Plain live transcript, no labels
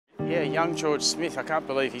Yeah, young George Smith, I can't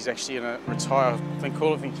believe he's actually going to retire. I've been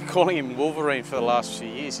calling him Wolverine for the last few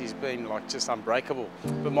years. He's been like just unbreakable.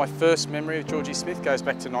 But my first memory of Georgie Smith goes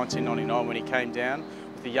back to 1999 when he came down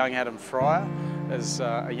with the young Adam Fryer as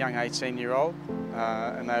a young 18-year-old.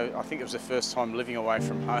 I think it was the first time living away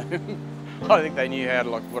from home. I think they knew how to,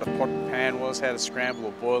 like, what a pot and pan was, how to scramble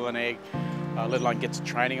or boil an egg, let alone get to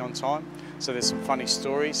training on time. So there's some funny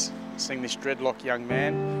stories, seeing this dreadlock young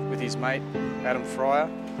man with his mate Adam Fryer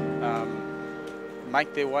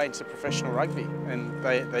make their way into professional rugby, and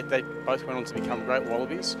they both went on to become great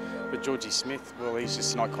Wallabies. But Georgie Smith, well, he's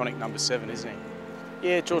just an iconic number 7, isn't he?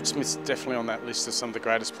 Yeah, George Smith's definitely on that list of some of the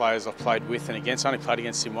greatest players I've played with and against. I only played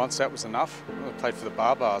against him once, that was enough. I played for the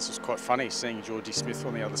Barbars. It was quite funny seeing Georgie Smith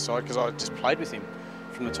on the other side because I just played with him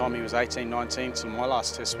from the time he was 18, 19 to my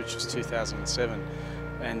last test, which was 2007.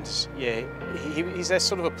 And yeah, he's that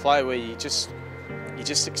sort of a player where you just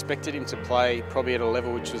expected him to play probably at a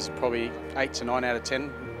level which was probably 8 to 9 out of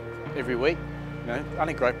 10 every week. You know,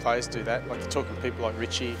 only great players do that. Like, you're talking people like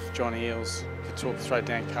Richie, John Eales, you could throw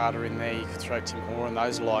Dan Carter in there, you could throw Tim Horan,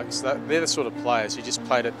 those likes. They're the sort of players who just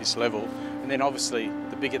played at this level. And then obviously,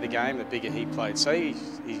 the bigger the game, the bigger he played. So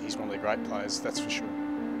he's one of the great players, that's for sure.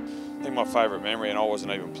 I think my favourite memory, and I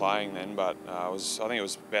wasn't even playing then, but I think it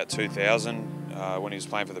was about 2000 when he was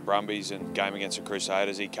playing for the Brumbies and game against the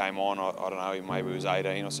Crusaders. He came on, I don't know, maybe he was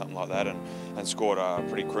 18 or something like that, and scored a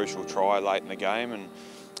pretty crucial try late in the game. And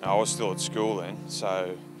I was still at school then,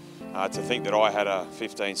 so to think that I had a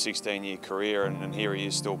 15, 16-year career and here he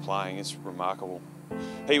is still playing, it's remarkable.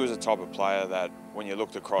 He was a type of player that when you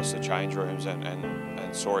looked across the change rooms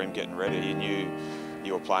and saw him getting ready, you knew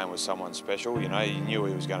you were playing with someone special. You know, you knew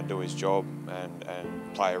he was going to do his job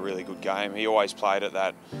and play a really good game. He always played at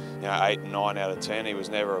that, 8 and 9 out of 10. He was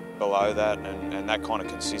never below that, and that kind of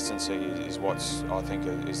consistency is what's, I think,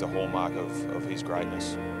 is the hallmark of his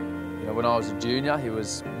greatness. You know, when I was a junior, he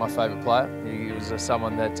was my favourite player. He was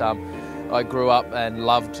someone that I grew up and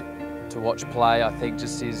loved to watch play. I think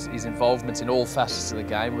just his involvement in all facets of the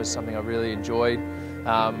game was something I really enjoyed.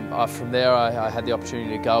 From there, I had the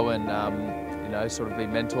opportunity to go and sort of be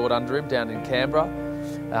mentored under him down in Canberra,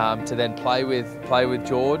 to then play with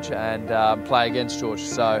George and play against George.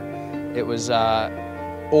 So it was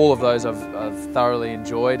all of those I've thoroughly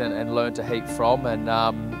enjoyed and learned a heap from, and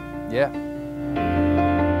yeah.